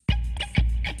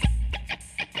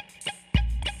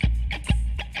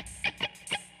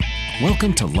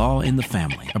Welcome to Law in the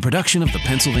Family, a production of the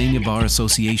Pennsylvania Bar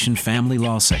Association Family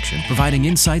Law Section, providing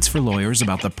insights for lawyers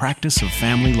about the practice of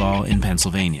family law in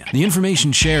Pennsylvania. The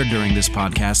information shared during this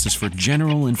podcast is for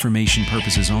general information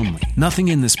purposes only. Nothing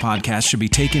in this podcast should be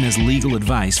taken as legal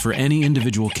advice for any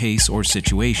individual case or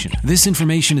situation. This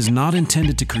information is not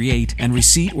intended to create, and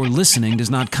receipt or listening does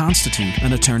not constitute,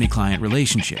 an attorney-client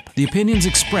relationship. The opinions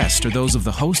expressed are those of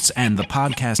the hosts and the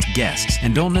podcast guests,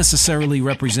 and don't necessarily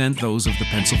represent those of the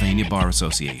Pennsylvania Bar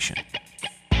Association.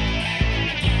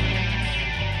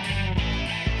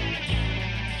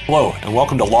 Hello, and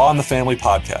welcome to Law in the Family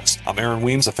podcast. I'm Aaron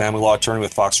Weems, a family law attorney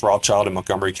with Fox Rothschild in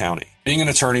Montgomery County. Being an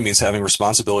attorney means having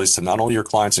responsibilities to not only your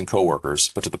clients and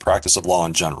coworkers, but to the practice of law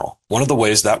in general. One of the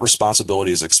ways that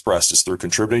responsibility is expressed is through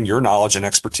contributing your knowledge and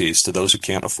expertise to those who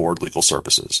can't afford legal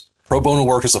services. Pro bono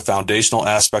work is a foundational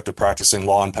aspect of practicing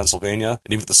law in Pennsylvania,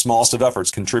 and even the smallest of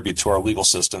efforts contribute to our legal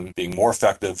system being more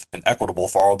effective and equitable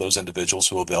for all those individuals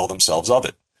who avail themselves of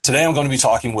it. Today, I'm going to be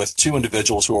talking with two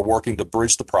individuals who are working to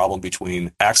bridge the problem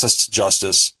between access to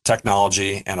justice,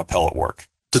 technology, and appellate work.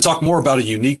 To talk more about a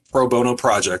unique pro bono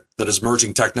project that is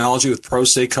merging technology with pro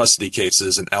se custody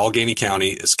cases in Allegheny County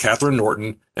is Catherine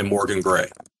Norton and Morgan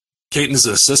Gray. Caton is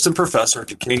an assistant professor at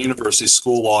Duquesne University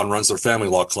School of Law and runs their family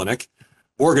law clinic.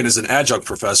 Morgan is an adjunct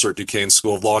professor at Duquesne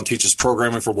School of Law and teaches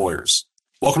programming for lawyers.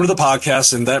 Welcome to the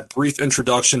podcast, and that brief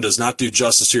introduction does not do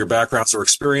justice to your backgrounds or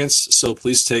experience, so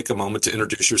please take a moment to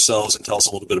introduce yourselves and tell us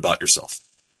a little bit about yourself.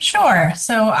 Sure.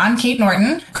 So I'm Kate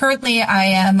Norton. Currently, I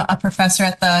am a professor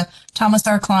at the Thomas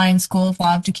R. Klein School of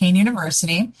Law of Duquesne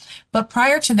University. But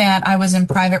prior to that, I was in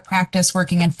private practice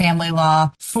working in family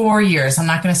law for years. I'm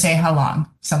not going to say how long.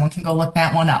 Someone can go look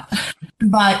that one up.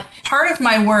 But part of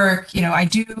my work, I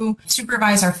do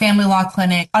supervise our family law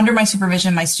clinic. Under my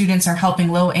supervision, my students are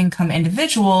helping low-income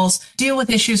individuals deal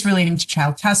with issues relating to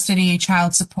child custody,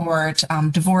 child support,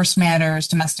 divorce matters,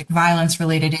 domestic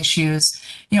violence-related issues,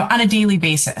 on a daily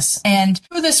basis. And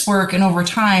through this work and over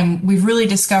time, we've really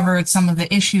discovered some of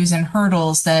the issues and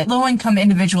hurdles that low-income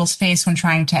individuals face when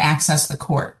trying to access the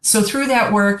court. So through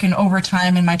that work and over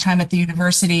time in my time at the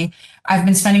university, I've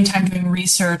been spending time doing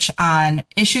research on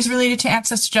issues related to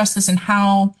access to justice and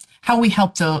how we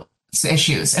help those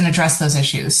issues and address those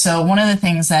issues. So one of the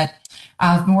things that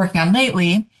I've been working on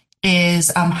lately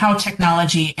is how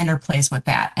technology interplays with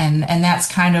that. And that's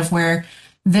kind of where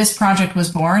this project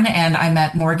was born. And I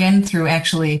met Morgan through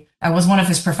I was one of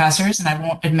his professors, and I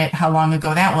won't admit how long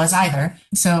ago that was either.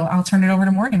 So I'll turn it over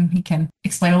to Morgan. He can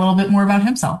explain a little bit more about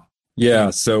himself.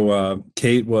 Yeah, so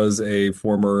Kate was a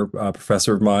former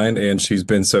professor of mine, and she's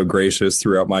been so gracious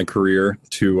throughout my career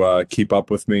to keep up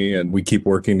with me, and we keep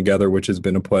working together, which has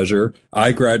been a pleasure.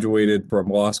 I graduated from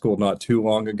law school not too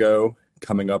long ago,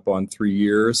 coming up on 3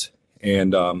 years,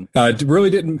 and I really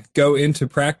didn't go into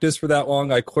practice for that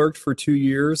long. I clerked for 2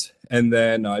 years, and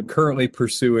then I'm currently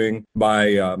pursuing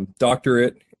my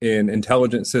doctorate in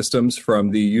intelligent systems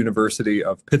from the University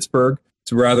of Pittsburgh.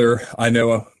 It's rather, I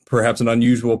know, perhaps an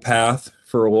unusual path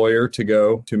for a lawyer to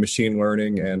go to machine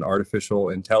learning and artificial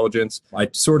intelligence. I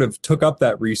sort of took up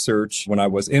that research when I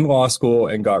was in law school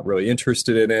and got really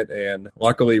interested in it. And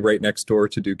luckily, right next door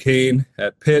to Duquesne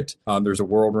at Pitt, there's a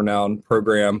world-renowned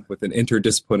program with an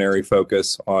interdisciplinary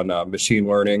focus on machine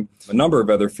learning, a number of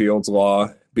other fields, law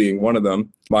being one of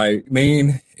them. My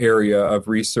main area of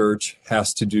research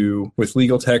has to do with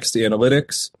legal text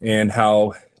analytics and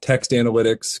how text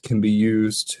analytics can be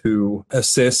used to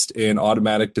assist in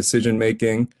automatic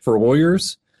decision-making for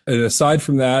lawyers. And aside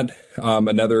from that,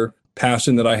 another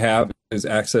passion that I have is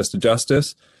access to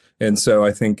justice. And so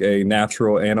I think a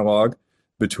natural analog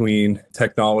between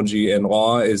technology and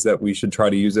law is that we should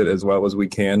try to use it as well as we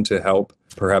can to help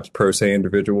perhaps pro se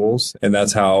individuals. And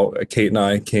that's how Kate and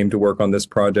I came to work on this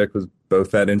project, was both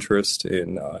that interest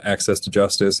in access to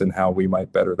justice and how we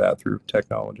might better that through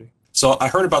technology. So I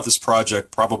heard about this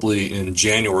project probably in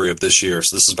January of this year.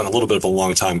 So this has been a little bit of a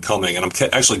long time coming. And I'm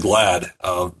actually glad,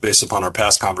 based upon our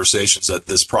past conversations, that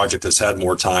this project has had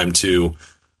more time to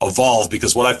evolve,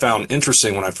 because what I found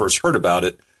interesting when I first heard about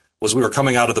it was we were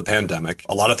coming out of the pandemic.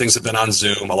 A lot of things had been on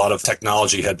Zoom. A lot of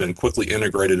technology had been quickly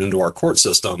integrated into our court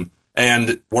system.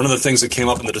 And one of the things that came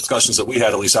up in the discussions that we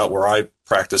had, at least out where I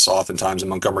practice oftentimes in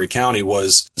Montgomery County,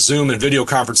 was Zoom and video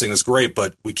conferencing is great,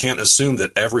 but we can't assume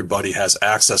that everybody has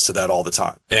access to that all the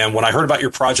time. And when I heard about your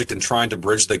project and trying to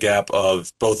bridge the gap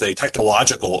of both a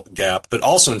technological gap, but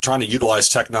also in trying to utilize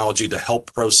technology to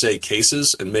help pro se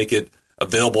cases and make it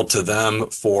available to them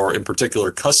for, in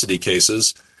particular, custody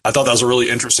cases, I thought that was a really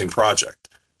interesting project.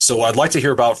 So I'd like to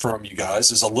hear about from you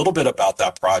guys is a little bit about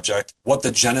that project, what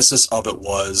the genesis of it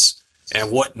was, and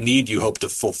what need you hope to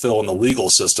fulfill in the legal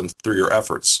system through your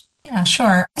efforts. Yeah,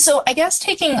 sure. So I guess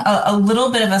taking a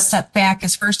little bit of a step back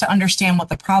is first to understand what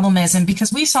the problem is. And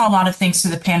because we saw a lot of things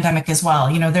through the pandemic as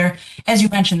well, there, as you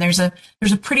mentioned, there's a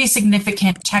pretty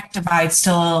significant tech divide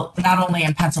still, not only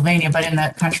in Pennsylvania, but in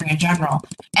the country in general.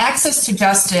 Access to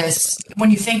justice, when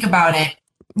you think about it,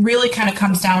 really kind of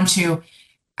comes down to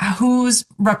who's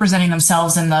representing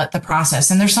themselves in the process.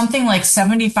 And there's something like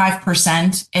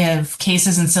 75% of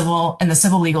cases in the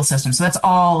civil legal system. So that's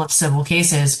all of civil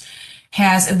cases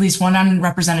has at least one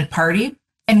unrepresented party.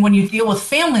 And when you deal with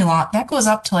family law, that goes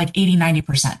up to like 80,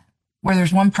 90%, where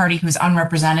there's one party who's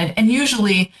unrepresented. And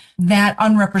usually that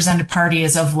unrepresented party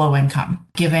is of low income,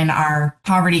 given our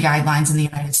poverty guidelines in the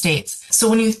United States. So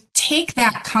when you take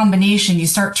that combination, you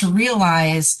start to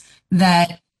realize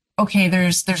that, okay,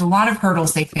 there's a lot of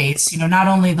hurdles they face, not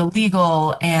only the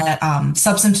legal and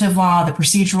substantive law, the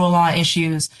procedural law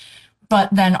issues, but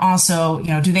then also,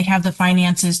 do they have the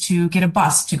finances to get a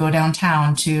bus to go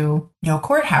downtown to,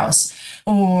 courthouse?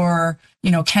 Or,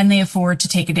 can they afford to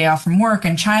take a day off from work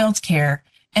and childcare?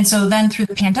 And so then through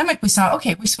the pandemic, we saw,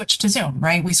 okay, we switched to Zoom,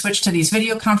 right? We switched to these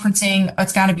video conferencing.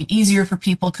 It's got to be easier for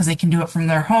people because they can do it from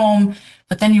their home.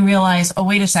 But then you realize, oh,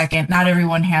 wait a second, not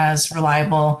everyone has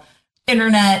reliable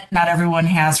internet. Not everyone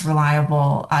has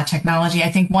reliable technology.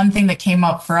 I think one thing that came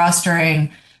up for us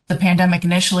during the pandemic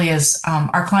initially is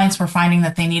our clients were finding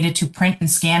that they needed to print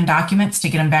and scan documents to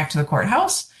get them back to the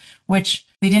courthouse, which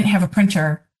they didn't have a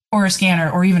printer or a scanner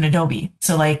or even Adobe.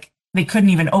 So they couldn't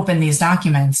even open these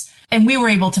documents. And we were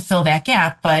able to fill that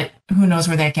gap, but who knows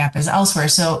where that gap is elsewhere.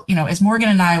 So, as Morgan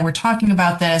and I were talking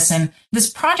about this, and this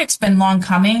project's been long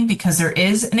coming because there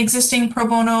is an existing pro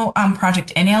bono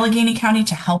project in Allegheny County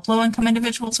to help low-income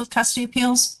individuals with custody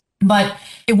appeals, but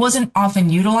it wasn't often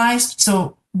utilized.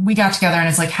 So we got together and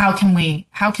it's like, how can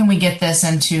we get this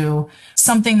into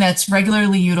something that's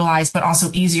regularly utilized, but also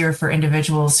easier for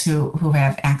individuals who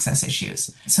have access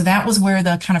issues? So that was where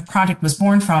the kind of project was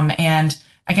born from. And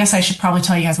I guess I should probably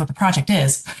tell you guys what the project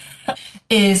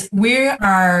is we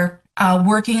are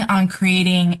working on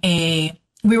creating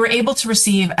we were able to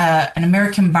receive an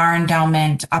American Bar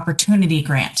Endowment Opportunity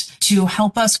Grant to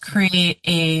help us create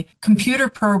a computer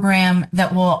program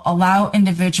that will allow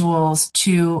individuals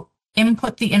to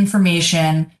input the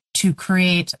information to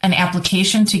create an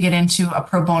application to get into a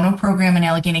pro bono program in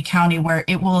Allegheny County where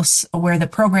the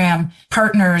program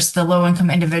partners the low income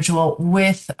individual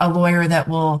with a lawyer that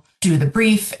will do the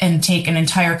brief and take an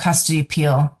entire custody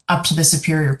appeal up to the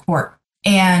Superior Court.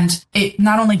 And it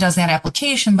not only does that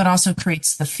application, but also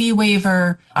creates the fee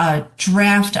waiver, a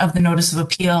draft of the notice of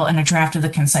appeal, and a draft of the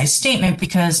concise statement,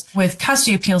 because with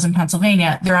custody appeals in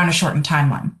Pennsylvania, they're on a shortened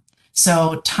timeline.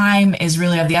 So time is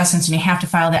really of the essence, and you have to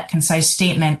file that concise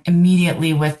statement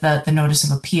immediately with the notice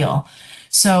of appeal.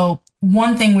 So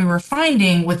one thing we were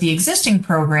finding with the existing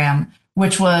program,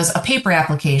 which was a paper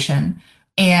application,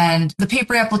 and the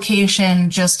paper application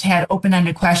just had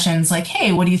open-ended questions like,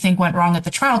 hey, what do you think went wrong at the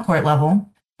trial court level?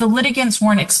 The litigants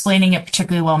weren't explaining it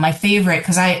particularly well. My favorite,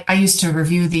 because I used to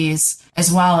review these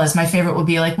as well, as my favorite would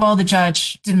be like, well, the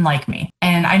judge didn't like me.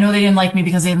 And I know they didn't like me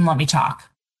because they didn't let me talk.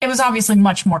 It was obviously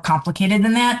much more complicated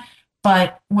than that.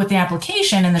 But with the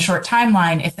application and the short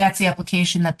timeline, if that's the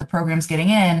application that the program's getting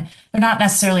in, they're not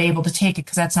necessarily able to take it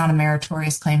because that's not a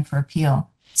meritorious claim for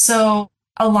appeal. So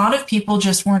a lot of people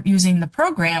just weren't using the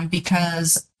program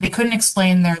because they couldn't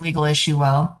explain their legal issue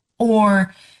well,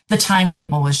 or the time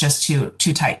was just too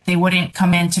tight. They wouldn't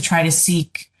come in to try to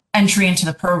seek entry into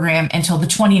the program until the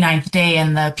 29th day,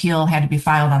 and the appeal had to be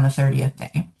filed on the 30th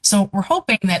day. So we're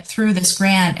hoping that through this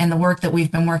grant and the work that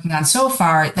we've been working on so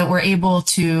far, that we're able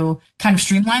to kind of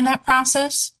streamline that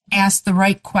process, ask the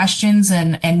right questions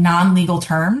and non-legal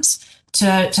terms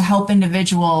to help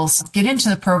individuals get into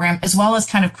the program, as well as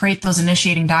kind of create those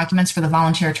initiating documents for the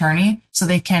volunteer attorney so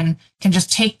they can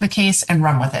just take the case and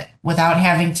run with it without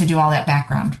having to do all that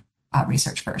background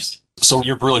research first. So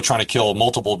you're really trying to kill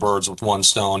multiple birds with one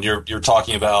stone. You're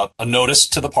talking about a notice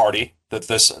to the party that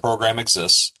this program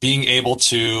exists, being able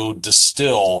to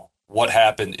distill what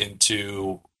happened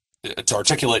to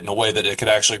articulate in a way that it could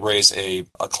actually raise a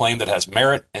claim that has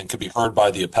merit and could be heard by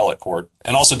the appellate court,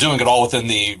 and also doing it all within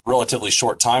the relatively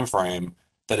short time frame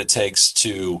that it takes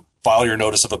to file your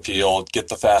notice of appeal, get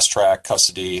the fast track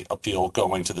custody appeal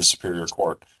going to the Superior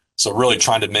Court. So really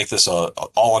trying to make this a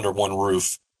all under one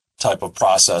roof type of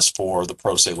process for the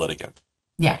pro se litigant.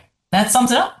 Yeah, that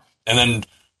sums it up. And then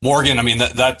Morgan, I mean,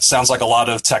 that sounds like a lot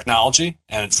of technology,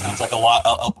 and it sounds like a lot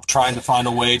of trying to find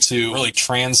a way to really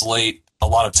translate a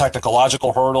lot of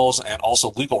technological hurdles and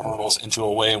also legal hurdles into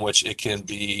a way in which it can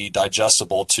be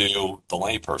digestible to the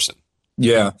layperson.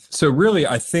 Yeah. So really,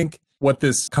 I think what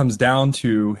this comes down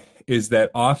to is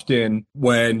that often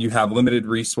when you have limited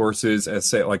resources, as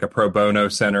say like a pro bono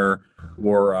center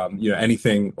or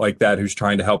anything like that who's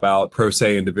trying to help out pro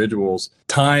se individuals,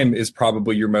 time is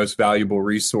probably your most valuable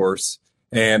resource.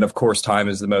 And of course, time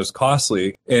is the most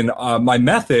costly. And my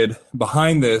method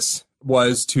behind this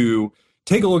was to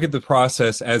take a look at the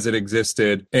process as it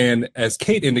existed. And as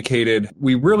Kate indicated,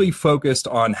 we really focused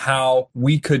on how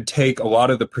we could take a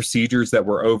lot of the procedures that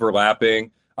were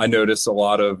overlapping. I noticed a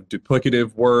lot of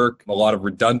duplicative work, a lot of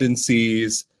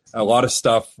redundancies, a lot of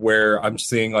stuff where I'm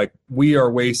seeing like we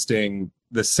are wasting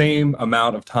the same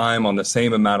amount of time on the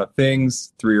same amount of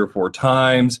things 3 or 4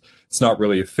 times. It's not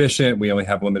really efficient. We only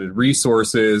have limited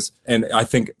resources. And I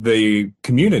think the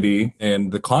community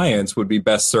and the clients would be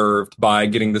best served by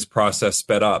getting this process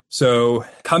sped up. So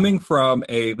coming from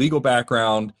a legal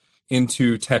background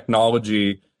into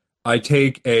technology, I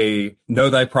take a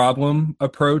know thy problem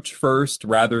approach first,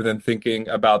 rather than thinking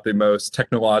about the most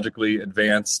technologically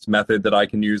advanced method that I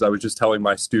can use. I was just telling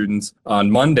my students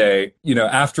on Monday,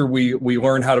 after we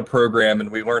learn how to program and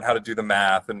we learn how to do the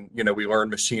math and, we learn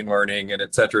machine learning and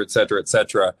et cetera, et cetera, et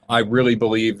cetera. I really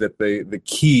believe that the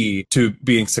key to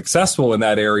being successful in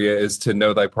that area is to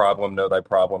know thy problem, know thy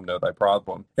problem, know thy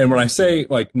problem. And when I say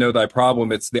like know thy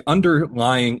problem, it's the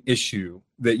underlying issue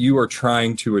that you are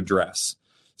trying to address.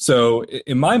 So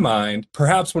in my mind,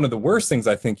 perhaps one of the worst things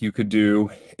I think you could do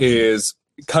is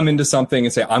come into something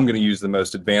and say, I'm going to use the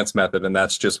most advanced method, and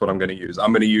that's just what I'm going to use.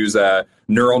 I'm going to use a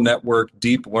neural network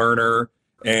deep learner,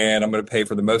 and I'm going to pay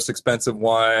for the most expensive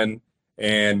one,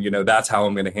 and that's how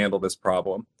I'm going to handle this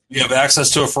problem. You have access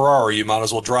to a Ferrari, you might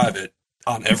as well drive it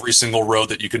on every single road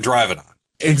that you can drive it on.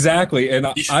 Exactly. And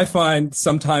I find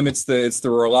sometimes it's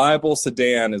the reliable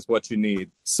sedan is what you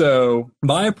need. So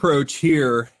my approach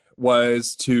here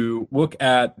was to look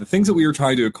at the things that we were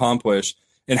trying to accomplish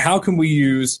and how can we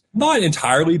use not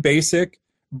entirely basic,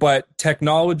 but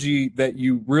technology that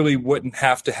you really wouldn't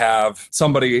have to have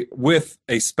somebody with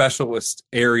a specialist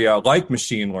area like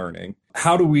machine learning.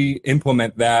 How do we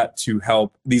implement that to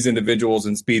help these individuals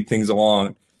and speed things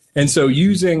along? And so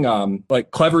using like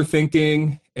clever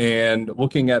thinking and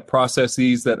looking at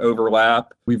processes that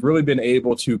overlap, we've really been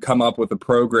able to come up with a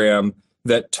program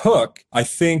that took, I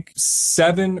think,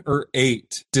 7 or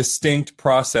 8 distinct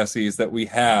processes that we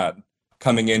had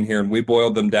coming in here, and we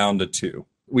boiled them down to 2.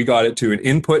 We got it to an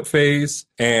input phase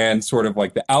and sort of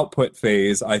like the output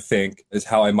phase, I think, is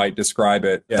how I might describe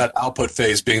it. Yeah. That output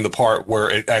phase being the part where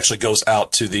it actually goes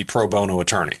out to the pro bono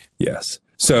attorney. Yes.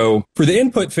 So for the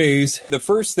input phase, the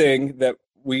first thing that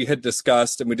we had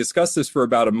discussed, and we discussed this for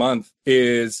about a month,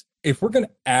 is if we're going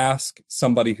to ask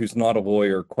somebody who's not a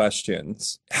lawyer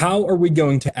questions, how are we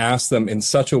going to ask them in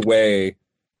such a way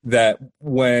that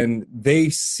when they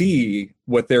see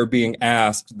what they're being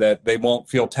asked, that they won't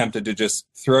feel tempted to just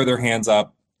throw their hands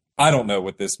up? I don't know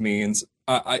what this means.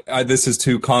 This is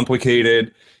too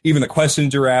complicated. Even the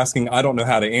questions you're asking, I don't know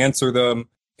how to answer them.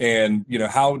 And,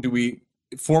 how do we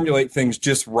formulate things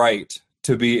just right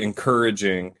to be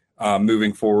encouraging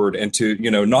moving forward and to,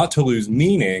 not to lose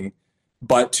meaning,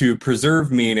 but to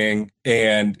preserve meaning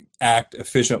and act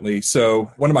efficiently.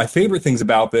 So one of my favorite things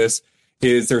about this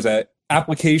is there's an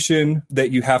application that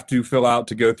you have to fill out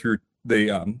to go through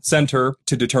the center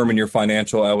to determine your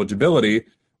financial eligibility.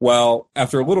 Well,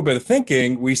 after a little bit of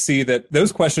thinking, we see that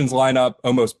those questions line up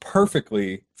almost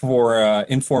perfectly for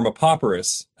Informa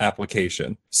Papyrus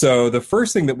application. So the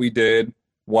first thing that we did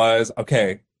was,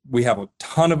 okay, we have a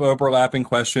ton of overlapping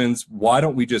questions. Why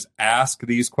don't we just ask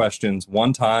these questions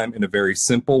one time in a very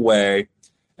simple way?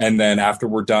 And then after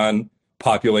we're done,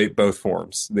 populate both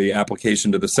forms, the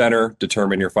application to the center,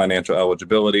 determine your financial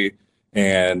eligibility,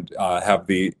 and have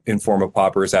the Informa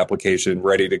Papyrus application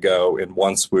ready to go in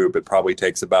one swoop. It probably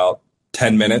takes about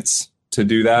 10 minutes to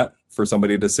do that for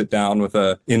somebody to sit down with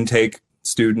a intake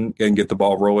student and get the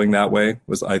ball rolling that way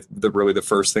was really the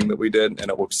first thing that we did, and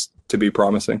it looks to be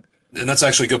promising. And that's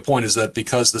actually a good point, is that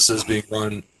because this is being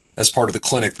run as part of the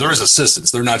clinic, there is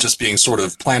assistance. They're not just being sort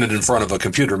of planted in front of a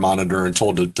computer monitor and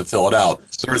told to fill it out.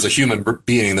 There is a human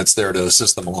being that's there to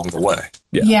assist them along the way.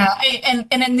 Yeah. And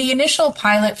in the initial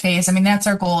pilot phase, I mean, that's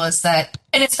our goal, is that,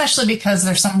 and especially because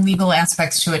there's some legal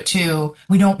aspects to it too,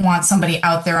 we don't want somebody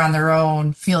out there on their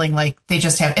own feeling like they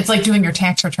just have, it's like doing your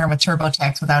tax return with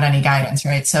TurboTax without any guidance,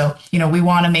 right? So, we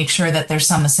want to make sure that there's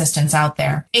some assistance out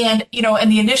there. And, in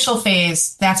the initial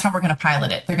phase, that's how we're going to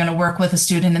pilot it. They're going to work with a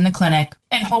student in the clinic,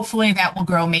 and hopefully that will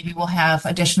grow. Maybe we'll have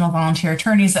additional volunteer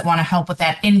attorneys that want to help with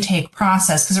that intake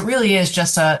process, because it really is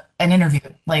just an interview,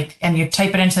 and you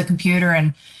type it into the computer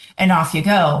and off you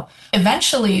go.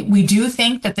 Eventually, we do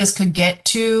think that this could get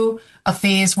to a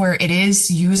phase where it is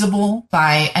usable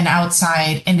by an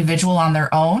outside individual on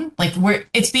their own. Like where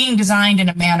it's being designed in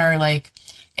a manner like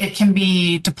it can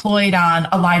be deployed on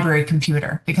a library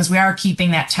computer, because we are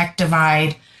keeping that tech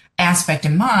divide aspect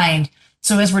in mind.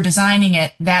 So as we're designing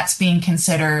it, that's being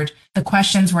considered. The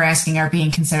questions we're asking are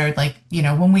being considered. Like,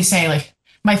 when we say, like,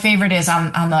 my favorite is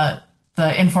on the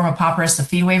Informa Pauperis, the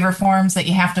fee waiver forms that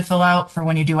you have to fill out for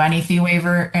when you do any fee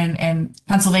waiver in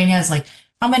Pennsylvania is like,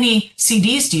 how many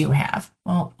CDs do you have?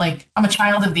 Well, like, I'm a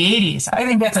child of the 80s. I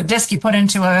think that's a disc you put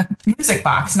into a music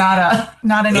box, not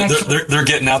an actual. They're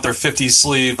getting out their 50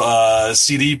 sleeve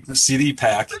CD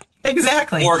pack.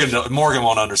 Exactly. Morgan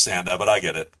won't understand that, but I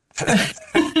get it.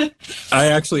 I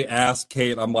actually asked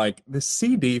Kate, I'm like, the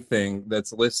CD thing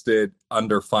that's listed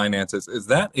under finances, is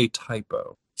that a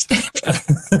typo?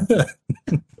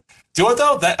 Do it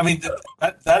though?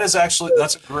 That is actually,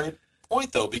 that's a great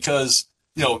point though, because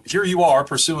here you are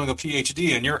pursuing a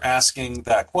PhD and you're asking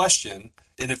that question.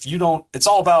 And if you don't, it's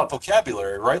all about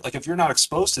vocabulary, right? Like if you're not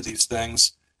exposed to these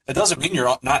things, it doesn't mean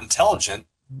you're not intelligent.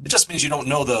 It just means you don't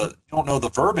know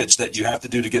the verbiage that you have to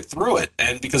do to get through it.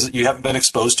 And because you haven't been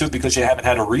exposed to it, because you haven't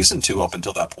had a reason to up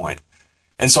until that point.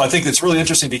 And so I think it's really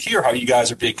interesting to hear how you guys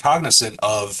are being cognizant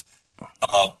of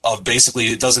basically,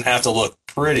 it doesn't have to look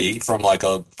pretty from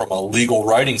a legal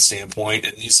writing standpoint.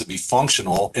 It needs to be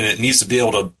functional, and it needs to be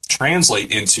able to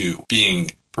translate into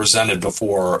being presented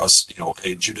before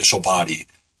a judicial body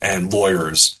and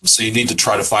lawyers. So you need to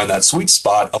try to find that sweet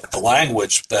spot of the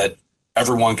language that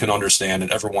everyone can understand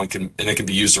and it can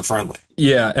be user friendly.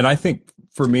 Yeah, and I think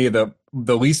for me the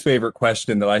least favorite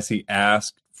question that I see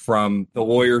asked from the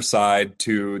lawyer side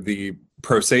to the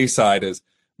pro se side is,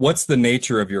 what's the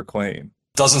nature of your claim?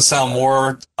 Doesn't sound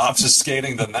more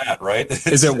obfuscating than that, right?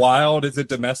 Is it wild? Is it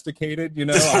domesticated?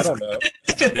 I don't know.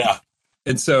 Yeah.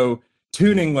 And so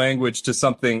tuning language to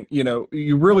something,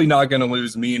 you're really not going to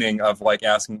lose meaning of like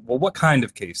asking, well, what kind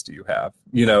of case do you have?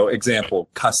 Example,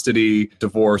 custody,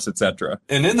 divorce, etc.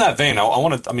 And in that vein,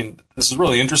 this is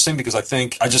really interesting because I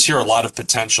think I just hear a lot of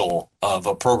potential of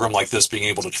a program like this being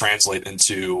able to translate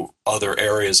into other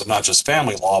areas of not just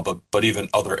family law, but even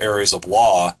other areas of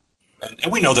law.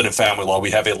 And we know that in family law,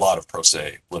 we have a lot of pro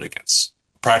se litigants.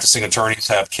 Practicing attorneys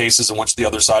have cases in which the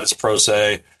other side is a pro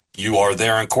se. You are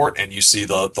there in court and you see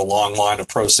the long line of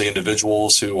pro se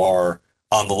individuals who are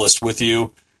on the list with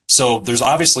you. So there's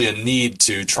obviously a need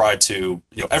to try to,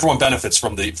 everyone benefits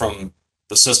from the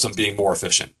system being more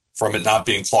efficient, from it not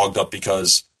being clogged up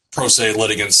because pro se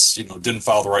litigants, didn't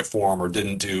file the right form or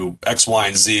didn't do X, Y,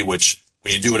 and Z, which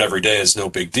when you do it every day is no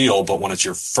big deal. But when it's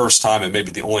your first time and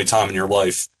maybe the only time in your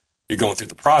life you're going through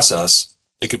the process,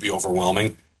 it could be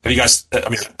overwhelming. Have you guys,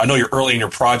 I know you're early in your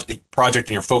project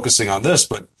and you're focusing on this,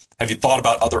 but have you thought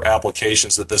about other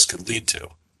applications that this could lead to?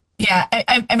 Yeah,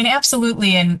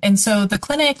 absolutely. And so the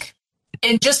clinic,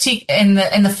 in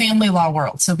the family law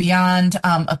world, so beyond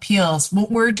appeals, what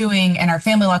we're doing in our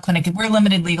family law clinic, we're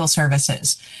limited legal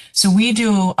services. So we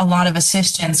do a lot of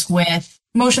assistance with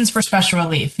motions for special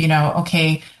relief.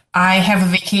 Okay, I have a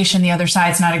vacation, the other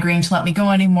side's not agreeing to let me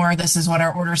go anymore. This is what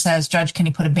our order says. Judge, can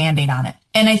you put a Band-Aid on it?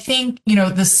 And I think,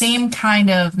 the same kind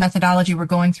of methodology we're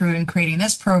going through in creating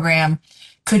this program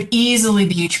could easily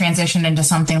be transitioned into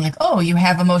something like, oh, you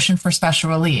have a motion for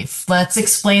special relief. Let's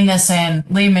explain this in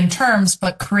layman terms,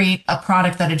 but create a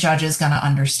product that a judge is going to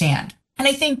understand. And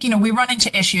I think, we run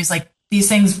into issues like these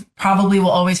things probably will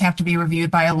always have to be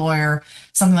reviewed by a lawyer,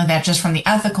 something like that, just from the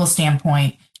ethical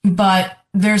standpoint. But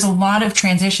there's a lot of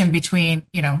transition between,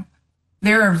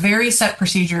 there are very set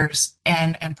procedures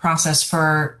and process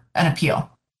for an appeal.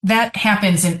 That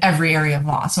happens in every area of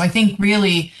law. So I think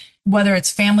really, whether it's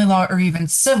family law or even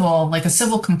civil, like a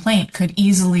civil complaint could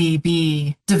easily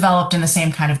be developed in the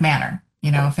same kind of manner.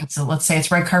 If it's, let's say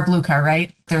it's red car, blue car,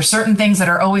 right? There are certain things that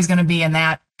are always going to be in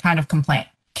that kind of complaint.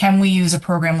 Can we use a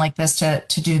program like this to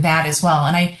do that as well?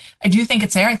 And I do think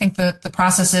it's there. I think the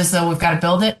process is, though, we've got to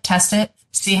build it, test it,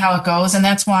 see how it goes. And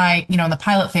that's why, in the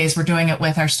pilot phase, we're doing it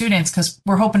with our students because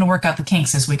we're hoping to work out the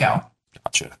kinks as we go.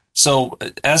 Gotcha. So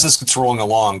as this gets rolling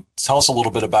along, tell us a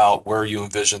little bit about where you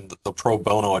envision the pro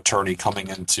bono attorney coming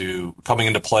into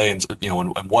play and,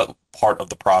 and what part of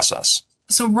the process.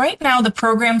 So right now the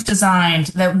program's designed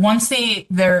that once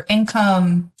their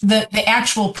income, the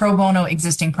actual pro bono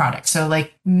existing product, so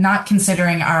like not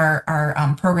considering our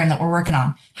program that we're working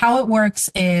on, how it works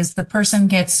is the person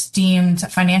gets deemed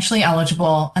financially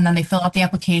eligible and then they fill out the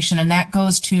application and that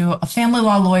goes to a family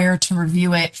law lawyer to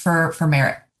review it for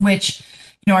merit, which,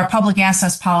 our public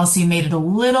access policy made it a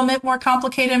little bit more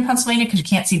complicated in Pennsylvania because you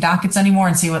can't see dockets anymore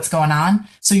and see what's going on.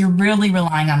 So you're really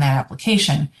relying on that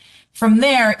application. From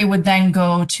there, it would then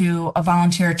go to a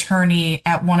volunteer attorney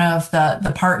at one of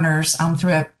the partners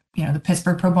through the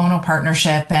Pittsburgh Pro Bono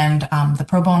Partnership and the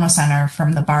Pro Bono Center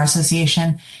from the Bar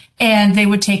Association. And they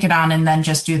would take it on and then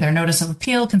just do their notice of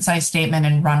appeal, concise statement,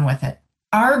 and run with it.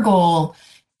 Our goal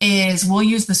is we'll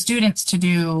use the students to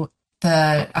do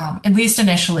at least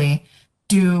initially,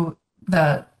 do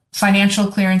the financial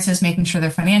clearances, making sure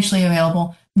they're financially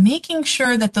available, making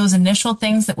sure that those initial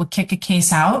things that would kick a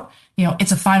case out,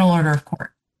 it's a final order of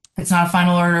court. If it's not a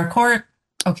final order of court,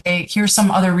 okay, here's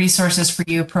some other resources for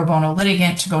you, pro bono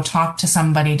litigant, to go talk to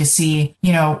somebody to see,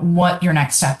 what your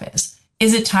next step is.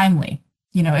 Is it timely?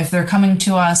 If they're coming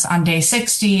to us on day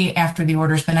 60 after the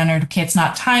order's been entered, okay, it's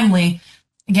not timely.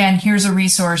 Again, here's a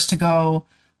resource to go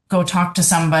talk to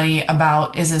somebody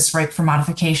about, is this ripe for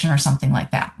modification or something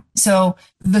like that? So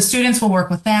the students will work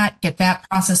with that, get that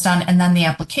process done, and then the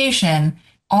application.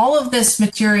 All of this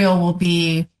material will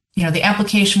be, the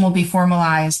application will be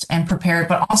formalized and prepared,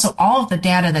 but also all of the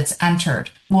data that's entered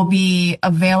will be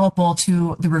available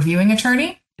to the reviewing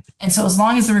attorney. And so as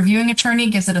long as the reviewing attorney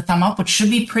gives it a thumb up, which should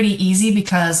be pretty easy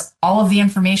because all of the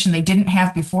information they didn't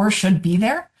have before should be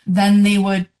there, then they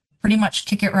would pretty much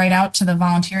kick it right out to the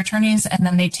volunteer attorneys, and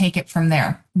then they take it from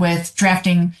there with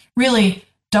drafting, really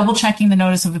double checking the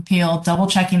notice of appeal, double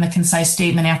checking the concise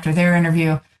statement after their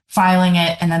interview, filing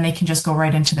it, and then they can just go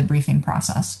right into the briefing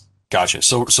process. Gotcha.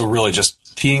 So really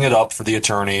just teeing it up for the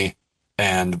attorney,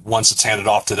 and once it's handed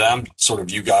off to them, sort of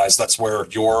you guys, that's where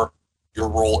your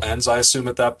role ends, I assume,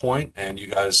 at that point, and you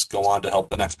guys go on to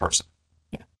help the next person.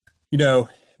 Yeah.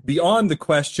 Beyond the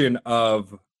question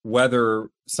of whether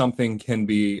something can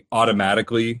be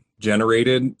automatically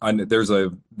generated,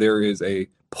 there is a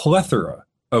plethora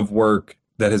of work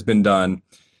that has been done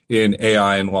in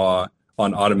AI and law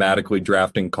on automatically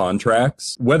drafting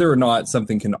contracts. Whether or not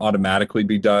something can automatically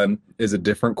be done is a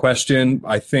different question.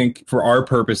 I think for our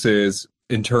purposes,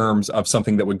 in terms of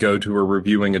something that would go to a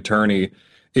reviewing attorney,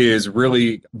 is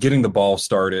really getting the ball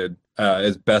started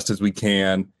as best as we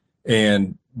can.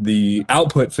 And the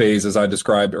output phase, as I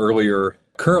described earlier,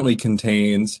 currently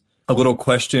contains a little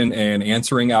question and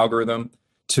answering algorithm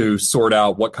to sort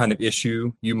out what kind of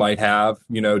issue you might have.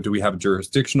 Do we have a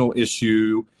jurisdictional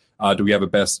issue? Do we have a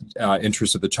best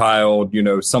interest of the child?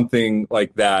 Something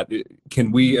like that.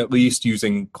 Can we, at least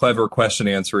using clever question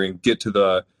answering, get to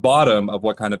the bottom of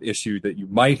what kind of issue that you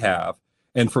might have?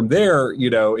 And from there,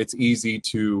 it's easy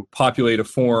to populate a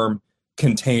form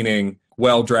containing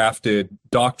well-drafted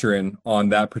doctrine on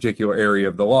that particular area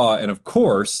of the law. And of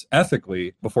course,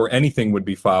 ethically, before anything would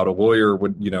be filed, a lawyer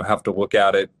would, have to look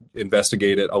at it,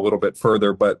 investigate it a little bit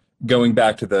further. But going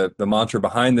back to the mantra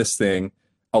behind this thing,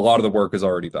 a lot of the work is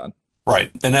already done.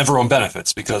 Right. And everyone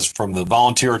benefits because from the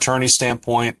volunteer attorney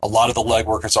standpoint, a lot of the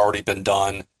legwork has already been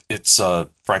done. It's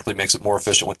frankly makes it more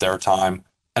efficient with their time.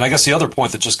 And I guess the other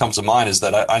point that just comes to mind is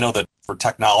that I know that for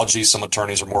technology, some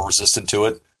attorneys are more resistant to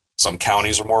it. Some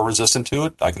counties are more resistant to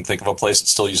it. I can think of a place that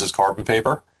still uses carbon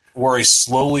paper. We're a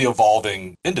slowly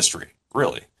evolving industry,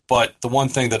 really. But the one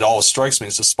thing that always strikes me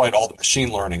is despite all the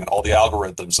machine learning and all the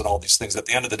algorithms and all these things, at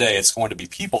the end of the day, it's going to be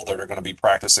people that are going to be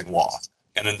practicing law.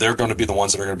 And then they're going to be the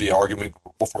ones that are going to be arguing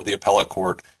before the appellate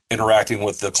court, interacting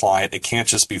with the client. It can't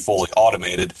just be fully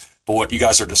automated. But what you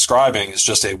guys are describing is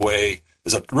just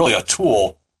really a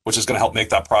tool which is going to help make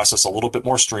that process a little bit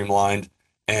more streamlined.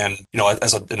 And,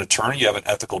 as an attorney, you have an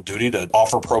ethical duty to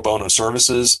offer pro bono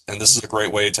services. And this is a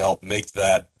great way to help make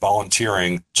that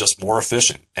volunteering just more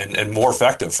efficient and more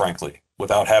effective, frankly,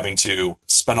 without having to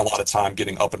spend a lot of time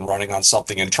getting up and running on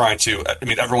something and trying to,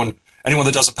 anyone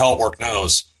that does appellate work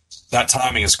knows that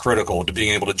timing is critical to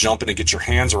being able to jump in and get your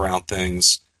hands around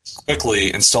things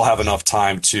quickly and still have enough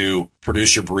time to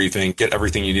produce your briefing, get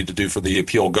everything you need to do for the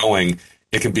appeal going.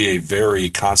 It can be a very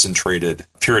concentrated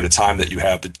period of time that you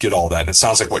have to get all that. And it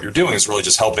sounds like what you're doing is really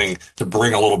just helping to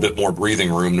bring a little bit more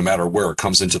breathing room no matter where it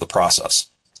comes into the process.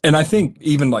 And I think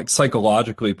even like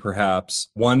psychologically, perhaps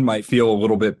one might feel a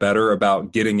little bit better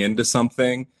about getting into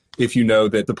something if you know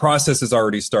that the process has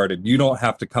already started. You don't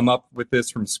have to come up with this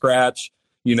from scratch.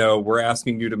 We're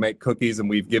asking you to make cookies and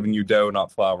we've given you dough,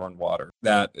 not flour and water.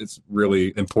 That is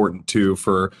really important too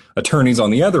for attorneys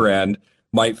on the other end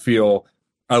might feel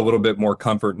a little bit more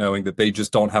comfort knowing that they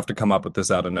just don't have to come up with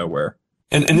this out of nowhere.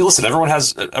 And listen,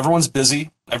 everyone's busy.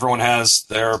 Everyone has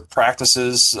their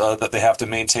practices that they have to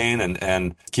maintain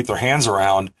and keep their hands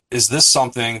around. Is this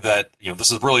something that,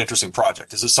 this is a really interesting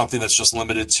project. Is this something that's just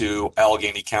limited to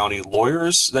Allegheny County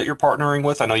lawyers that you're partnering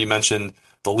with? I know you mentioned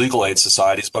the legal aid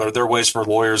societies, but are there ways for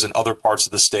lawyers in other parts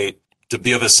of the state to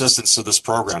be of assistance to this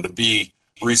program, to be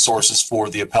resources for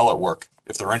the appellate work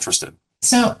if they're interested?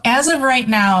 So as of right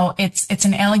now, it's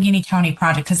an Allegheny County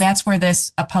project because that's where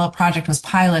this appellate project was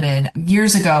piloted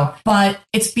years ago. But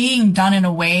it's being done in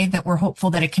a way that we're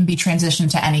hopeful that it can be transitioned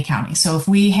to any county. So if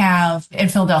we have in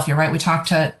Philadelphia, right, we talked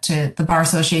to the Bar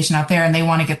Association out there and they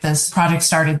want to get this project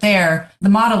started there. The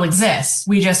model exists.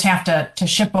 We just have to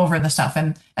ship over the stuff.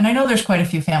 And I know there's quite a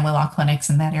few family law clinics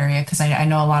in that area because I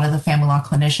know a lot of the family law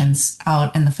clinicians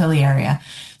out in the Philly area.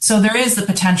 So there is the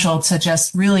potential to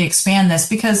just really expand this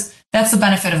because that's the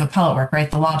benefit of appellate work, right?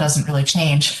 The law doesn't really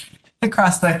change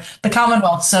across the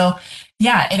Commonwealth. So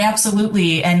yeah, it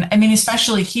absolutely. And I mean,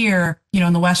 especially here,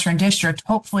 in the Western District,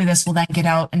 hopefully this will then get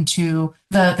out into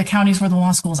the counties where the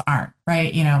law schools aren't,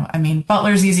 right? I mean,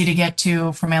 Butler's easy to get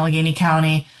to from Allegheny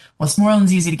County.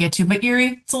 Westmoreland's easy to get to, but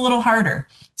Erie, it's a little harder.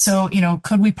 So,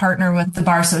 could we partner with the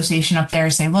Bar Association up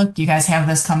there, say, look, you guys have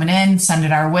this coming in, send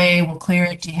it our way. We'll clear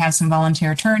it. Do you have some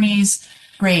volunteer attorneys?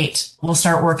 Great. We'll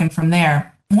start working from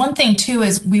there. One thing, too,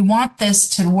 is we want this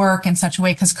to work in such a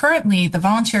way, because currently the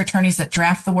volunteer attorneys that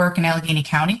draft the work in Allegheny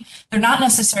County, they're not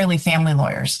necessarily family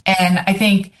lawyers. And I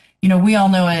think, we all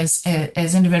know as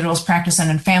individuals practicing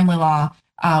in family law,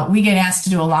 we get asked to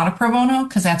do a lot of pro bono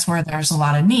because that's where there's a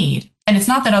lot of need. And it's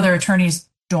not that other attorneys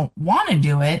don't want to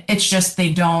do it. It's just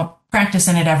they don't practice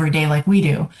in it every day like we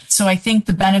do. So I think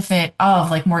the benefit of,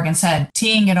 like Morgan said,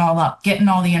 teeing it all up, getting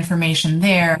all the information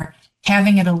there,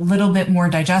 having it a little bit more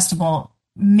digestible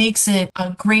makes it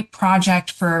a great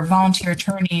project for volunteer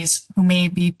attorneys who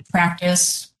maybe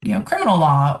practice, criminal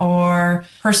law or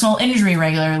personal injury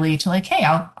regularly to like, hey,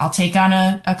 I'll take on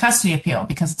a custody appeal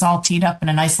because it's all teed up in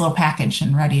a nice little package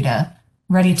and ready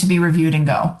to be reviewed and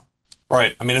go.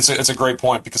 Right. I mean, it's a great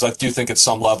point because I do think at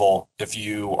some level, if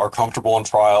you are comfortable in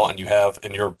trial and you have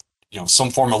in your,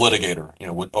 some form of litigator,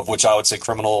 of which I would say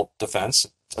criminal defense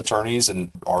attorneys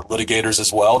and are litigators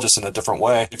as well, just in a different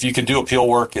way. If you can do appeal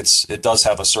work, it does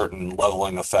have a certain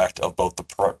leveling effect of both the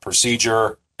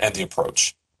procedure and the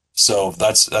approach. So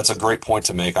that's a great point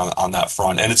to make on that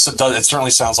front. And it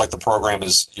certainly sounds like the program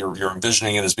is you're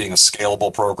envisioning it as being a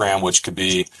scalable program, which could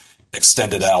be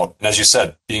extended out. And as you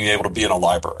said, being able to be in a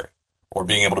library, or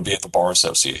being able to be at the Bar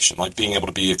Association, like being able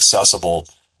to be accessible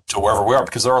to wherever we are,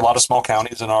 because there are a lot of small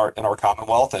counties in our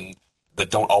Commonwealth and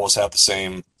that don't always have the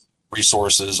same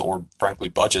resources or frankly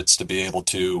budgets to be able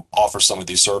to offer some of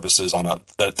these services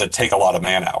that take a lot of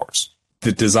man hours.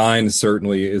 The design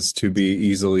certainly is to be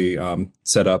easily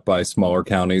set up by smaller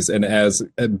counties. And as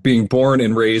being born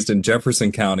and raised in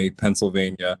Jefferson County,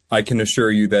 Pennsylvania, I can assure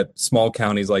you that small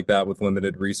counties like that with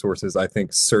limited resources, I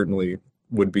think certainly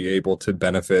would be able to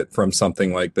benefit from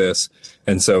something like this.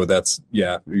 And so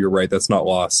you're right. That's not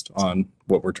lost on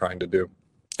what we're trying to do.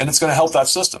 And it's going to help that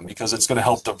system because it's going to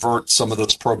help divert some of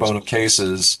those pro bono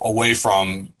cases away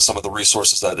from some of the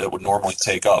resources that it would normally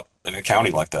take up in a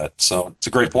county like that. So it's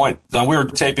a great point. Now, we were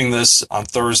taping this on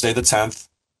Thursday, the 10th.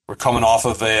 We're coming off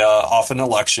of an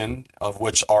election of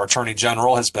which our attorney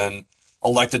general has been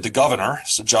elected to governor.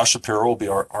 So Josh Shapiro will be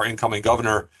our incoming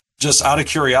governor. Just out of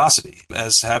curiosity,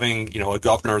 as having, a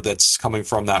governor that's coming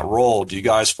from that role, do you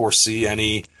guys foresee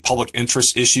any public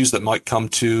interest issues that might come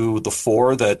to the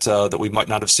fore that we might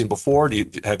not have seen before?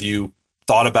 Have you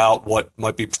thought about what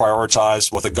might be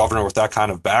prioritized with a governor with that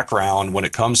kind of background when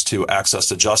it comes to access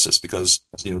to justice? Because,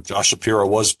 Josh Shapiro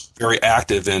was very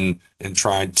active in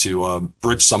trying to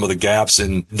bridge some of the gaps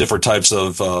in different types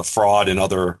of fraud and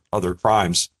other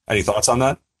crimes. Any thoughts on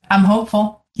that? I'm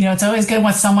hopeful. It's always good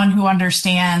when someone who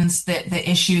understands the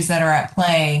issues that are at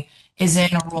play is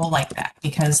in a role like that,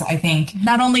 because I think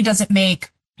not only does it make,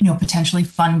 potentially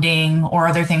funding or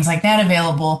other things like that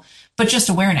available, but just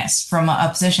awareness from a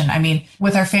position. I mean,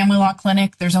 with our family law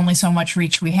clinic, there's only so much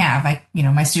reach we have.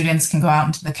 My students can go out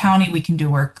into the county. We can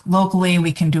do work locally.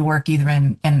 We can do work either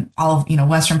in all of,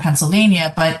 Western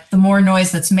Pennsylvania. But the more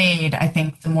noise that's made, I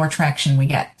think the more traction we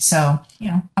get. So,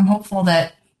 I'm hopeful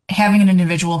that having an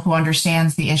individual who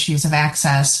understands the issues of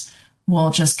access will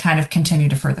just kind of continue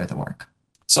to further the work.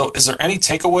 So is there any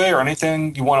takeaway or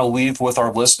anything you want to leave with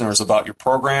our listeners about your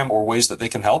program or ways that they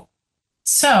can help?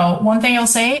 So one thing I'll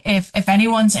say, if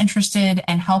anyone's interested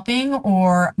in helping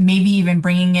or maybe even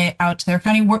bringing it out to their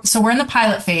county, we're in the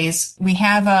pilot phase. We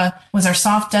have was our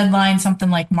soft deadline something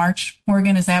like March,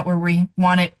 Morgan? Is that where we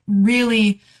want it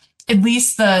really, at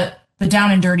least the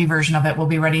down and dirty version of it will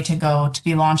be ready to go to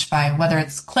be launched by whether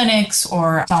it's clinics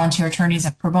or volunteer attorneys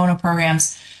at pro bono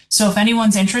programs. So if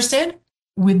anyone's interested,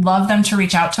 we'd love them to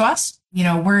reach out to us.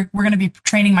 We're going to be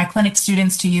training my clinic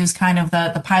students to use kind of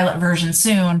the pilot version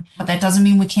soon, but that doesn't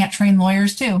mean we can't train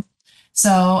lawyers too.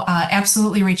 So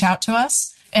absolutely reach out to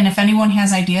us. And if anyone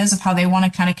has ideas of how they want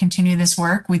to kind of continue this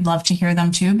work, we'd love to hear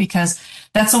them too, because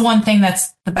that's the one thing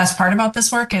that's the best part about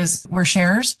this work is we're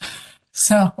sharers.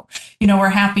 So, we're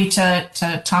happy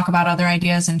to talk about other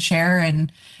ideas and share.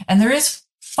 And there is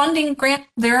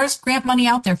there is grant money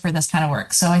out there for this kind of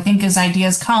work. So I think as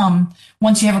ideas come,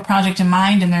 once you have a project in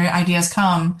mind and their ideas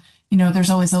come, there's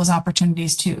always those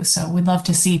opportunities too. So we'd love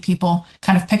to see people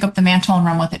kind of pick up the mantle and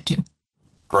run with it too.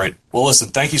 Great. Well, listen,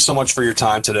 thank you so much for your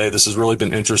time today. This has really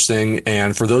been interesting.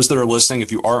 And for those that are listening,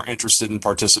 if you are interested in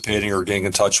participating or getting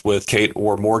in touch with Kate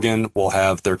or Morgan, we'll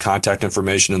have their contact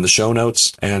information in the show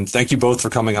notes. And thank you both for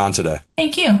coming on today.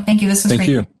 Thank you. Thank you. This was great. Thank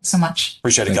you so much.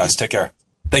 Appreciate it, guys. Take care.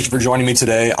 Thank you for joining me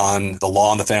today on the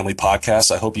Law and the Family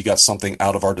podcast. I hope you got something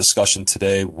out of our discussion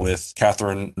today with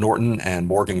Catherine Norton and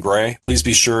Morgan Gray. Please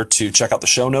be sure to check out the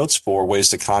show notes for ways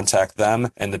to contact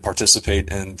them and to participate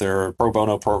in their pro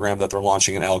bono program that they're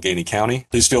launching in Allegheny County.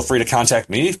 Please feel free to contact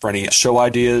me for any show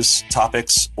ideas,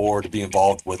 topics, or to be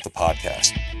involved with the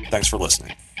podcast. Thanks for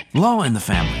listening. Law and the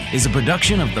Family is a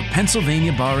production of the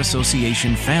Pennsylvania Bar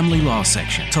Association Family Law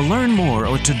Section. To learn more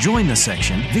or to join the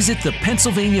section, visit the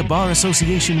Pennsylvania Bar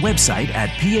Association website at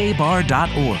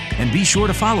pabar.org. And be sure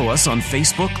to follow us on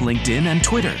Facebook, LinkedIn, and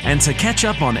Twitter. And to catch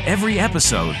up on every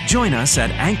episode, join us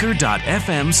at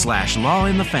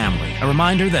anchor.fm/lawinthefamily. A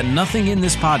reminder that nothing in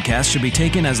this podcast should be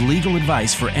taken as legal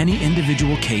advice for any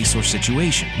individual case or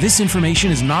situation. This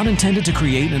information is not intended to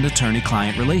create an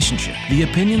attorney-client relationship. The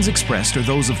opinions expressed are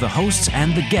those of the hosts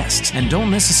and the guests and don't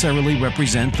necessarily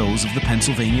represent those of the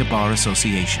Pennsylvania Bar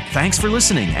Association. Thanks for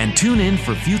listening and tune in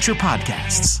for future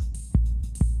podcasts.